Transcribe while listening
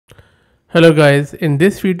Hello guys, in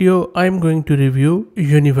this video I am going to review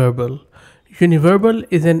Univerbal. Univerbal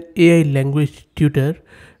is an AI language tutor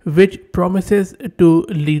which promises to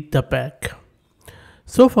lead the pack.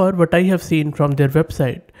 So far what I have seen from their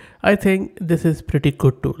website, I think this is pretty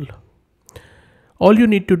good tool. All you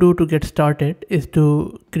need to do to get started is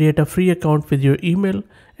to create a free account with your email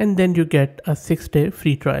and then you get a 6-day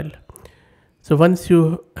free trial. So once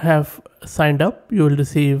you have signed up, you will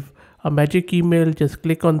receive a magic email. Just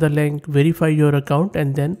click on the link, verify your account,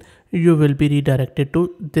 and then you will be redirected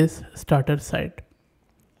to this starter site.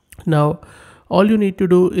 Now, all you need to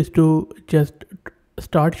do is to just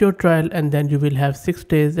start your trial, and then you will have 6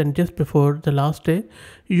 days, and just before the last day,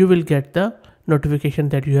 you will get the notification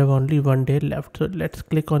that you have only 1 day left. So let's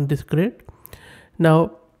click on this grid.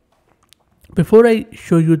 Now, before I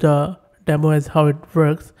show you the demo as how it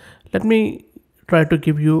works, let me try to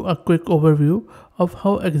give you a quick overview of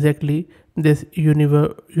how exactly this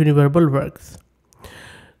Univerbal works.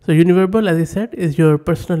 So Univerbal, as I said, is your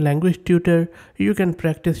personal language tutor. You can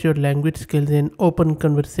practice your language skills in open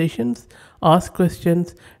conversations, ask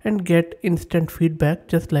questions, and get instant feedback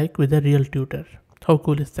just like with a real tutor. How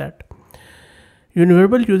cool is that?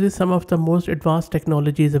 Univerbal uses some of the most advanced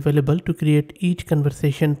technologies available to create each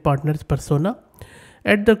conversation partner's persona.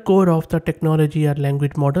 At the core of the technology are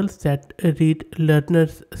language models that read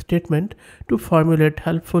learners' statement to formulate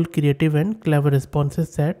helpful, creative, and clever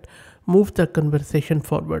responses that move the conversation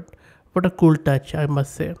forward. What a cool touch, I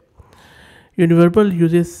must say. Univerbal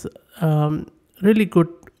uses really good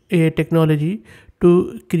AI technology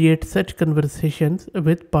to create such conversations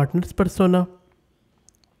with partners' persona.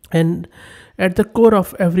 And at the core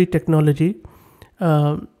of every technology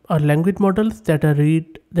are language models that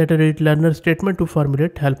read learner statement to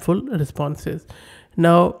formulate helpful responses.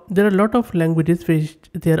 Now there are a lot of languages which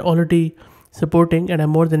they are already supporting, and I'm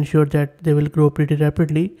more than sure that they will grow pretty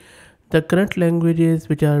rapidly. The current languages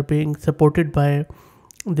which are being supported by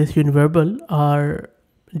this Univerbal are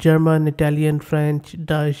German, Italian, French,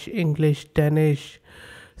 Dutch, English, Danish,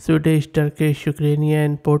 Swedish, Turkish,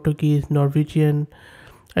 Ukrainian, Portuguese, Norwegian.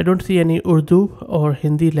 I don't see any Urdu or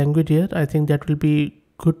Hindi language here. I think that will be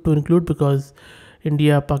good to include because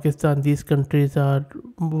India, Pakistan, these countries are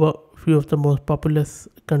few of the most populous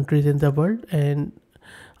countries in the world, and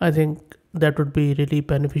I think that would be really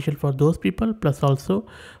beneficial for those people. Plus also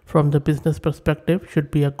from the business perspective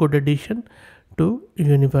should be a good addition to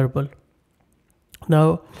Univerbal.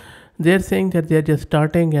 Now they're saying that they're just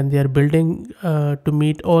starting and they're building to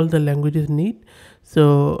meet all the languages need.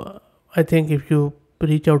 So I think if you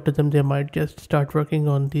reach out to them, they might just start working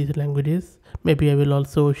on these languages. Maybe I will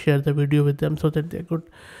also share the video with them so that they could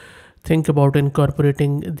think about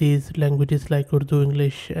incorporating these languages like Urdu,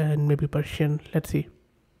 English, and maybe Persian. Let's see.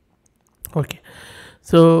 Okay,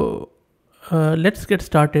 so let's get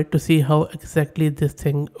started to see how exactly this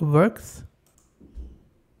thing works.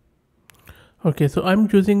 Okay, so I'm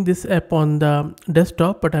using this app on the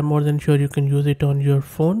desktop, but I'm more than sure you can use it on your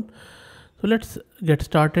phone. So let's get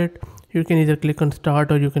started. You can either click on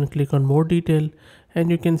start or you can click on more detail, and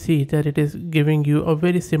you can see that it is giving you a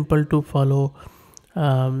very simple to follow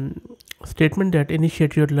statement that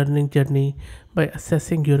initiate your learning journey by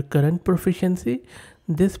assessing your current proficiency.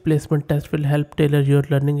 This placement test will help tailor your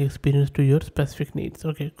learning experience to your specific needs.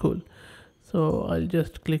 Okay, cool. So I'll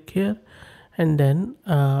just click here and then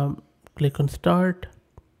click on start,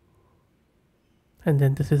 and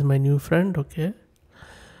then this is my new friend. Okay,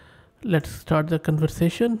 let's start the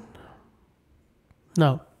conversation.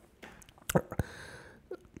 Now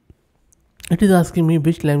it is asking me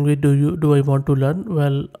which language do I want to learn.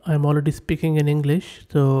 Well, I'm already speaking in English,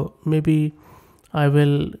 so maybe I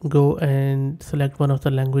will go and select one of the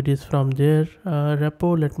languages from their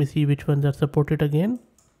repo. Let me see which ones are supported again.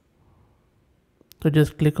 So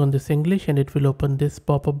just click on this English and it will open this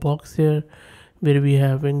pop-up box here where we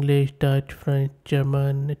have English, Dutch, French,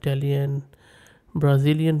 German, Italian,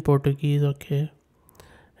 Brazilian, Portuguese. Okay,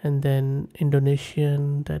 and then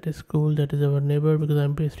Indonesian. That is cool. That is our neighbor because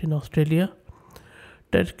I'm based in Australia.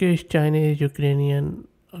 Turkish, Chinese, Ukrainian.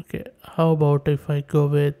 Okay, how about if I go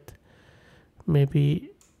with maybe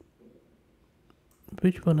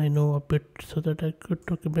which one I know a bit so that I could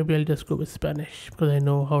okay, maybe I'll just go with Spanish because I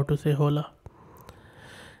know how to say hola.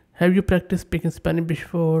 Have you practiced speaking Spanish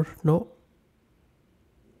before? No.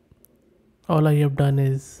 All I have done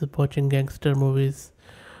is watching gangster movies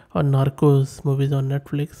or Narcos movies on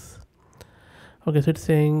Netflix. Okay, so it's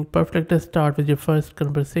saying perfect start with your first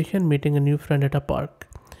conversation, meeting a new friend at a park.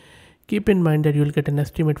 Keep in mind that you'll get an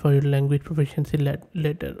estimate for your language proficiency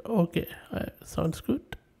later. Okay, sounds good.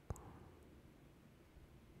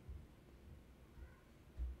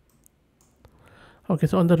 Okay,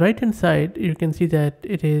 so on the right hand side, you can see that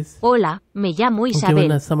it is Hola, me llamo given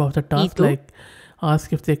Isabel. us some of the tasks like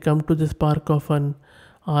ask if they come to this park often,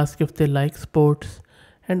 ask if they like sports,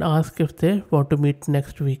 and ask if they want to meet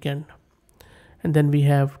next weekend. And then we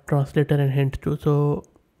have translator and hint too. So,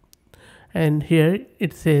 and here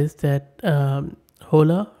it says that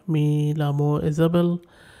hola, me llamo Isabel.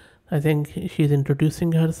 I think she's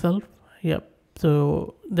introducing herself. Yep.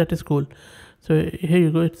 So that is cool. So here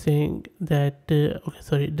you go. It's saying that okay,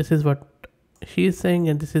 sorry. This is what she is saying,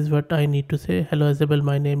 and this is what I need to say. Hello, Isabel.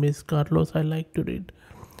 My name is Carlos. I like to read.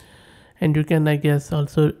 And you can, I guess,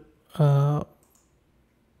 also.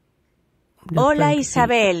 Hola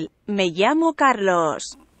Isabel, me llamo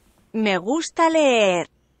Carlos. Me gusta leer.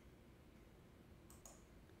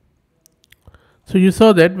 So you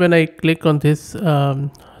saw that when I click on this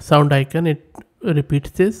sound icon, it repeats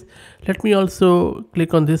this. Let me also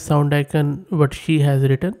click on this sound icon, what she has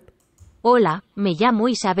written. Hola, me llamo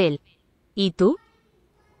Isabel. ¿Y tú?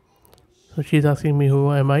 So she's asking me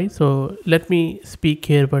who am I. So let me speak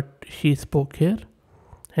here what she spoke here.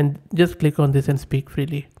 And just click on this and speak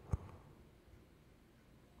freely.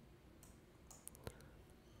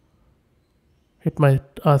 It might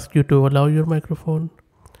ask you to allow your microphone.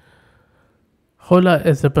 Hola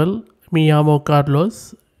Isabel, me llamo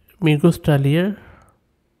Carlos, me gusta leer.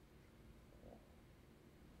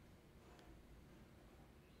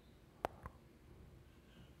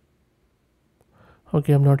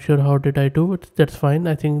 Okay, I'm not sure how did I do it. That's fine.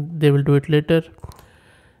 I think they will do it later.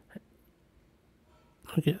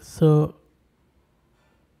 Okay, so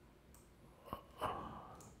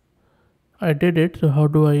I did it. So how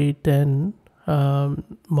do I then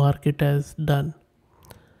mark it as done?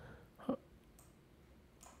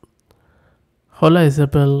 Hola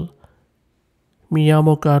Isabel, me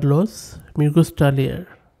llamo Carlos, me gusta leer.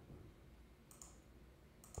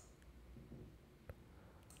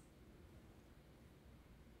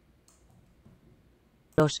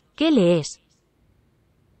 ¿Qué lees?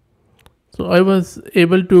 So I was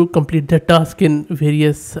able to complete the task in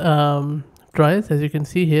various tries, as you can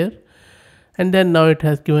see here. And then now it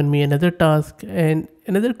has given me another task. And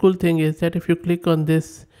another cool thing is that if you click on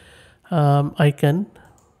this icon,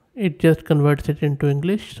 it just converts it into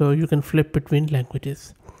English, so you can flip between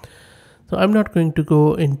languages. So I'm not going to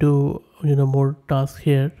go into more tasks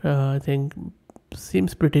here. I think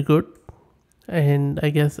seems pretty good, and I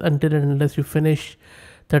guess until and unless you finish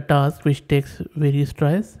the task, which takes various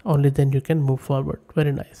tries, only then you can move forward.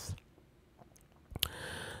 Very nice.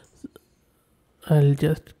 I'll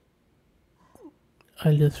just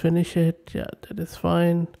finish it. Yeah, that is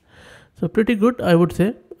fine. So pretty good, I would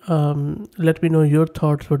say. Let me know your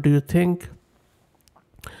thoughts. What do you think?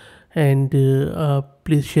 And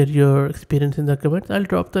please share your experience in the comments. I'll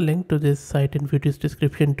drop the link to this site in video's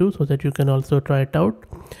description too, so that you can also try it out.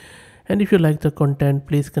 And if you like the content,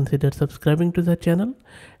 please consider subscribing to the channel.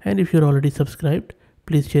 And if you're already subscribed,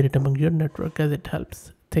 please share it among your network, as it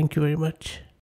helps. Thank you very much.